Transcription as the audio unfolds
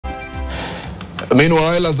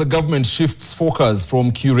Meanwhile, as the government shifts focus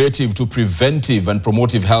from curative to preventive and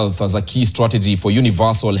promotive health as a key strategy for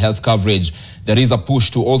universal health coverage, there is a push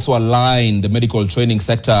to also align the medical training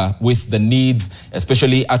sector with the needs,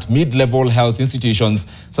 especially at mid-level health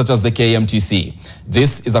institutions such as the KMTC.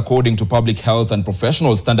 This is according to Public Health and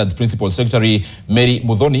Professional Standards Principal Secretary Mary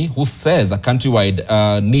Muthoni, who says a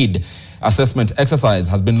countrywide need assessment exercise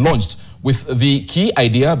has been launched, with the key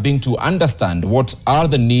idea being to understand what are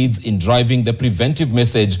the needs in driving the preventive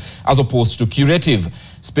message as opposed to curative.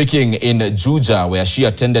 Speaking in Juja, where she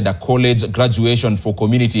attended a college graduation for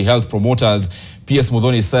community health promoters, PS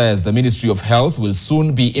Muthoni says the Ministry of Health will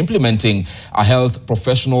soon be implementing a health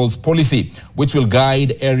professionals policy, which will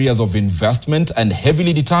guide areas of investment and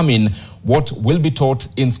heavily determine what will be taught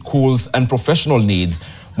in schools and professional needs.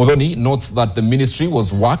 Muthoni notes that the ministry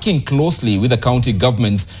was working closely with the county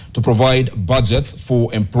governments to provide budgets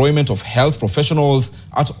for employment of health professionals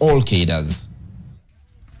at all cadres.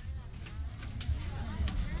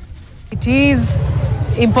 It is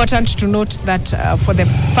important to note that for the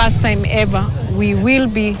first time ever, we will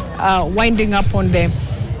be winding up on the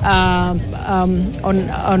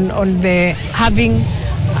having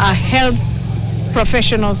a health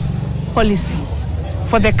professionals policy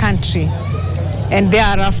for the country. And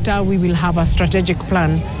thereafter, we will have a strategic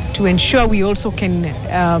plan to ensure we also can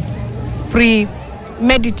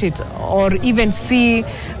premeditate or even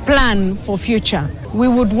plan for future. We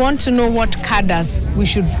would want to know what cadres we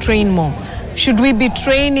should train more. Should we be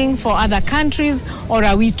training for other countries, or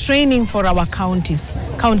are we training for our county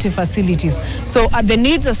facilities? So the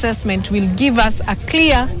needs assessment will give us a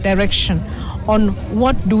clear direction on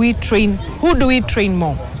what do we train, who do we train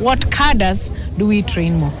more, what cadres do we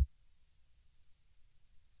train more.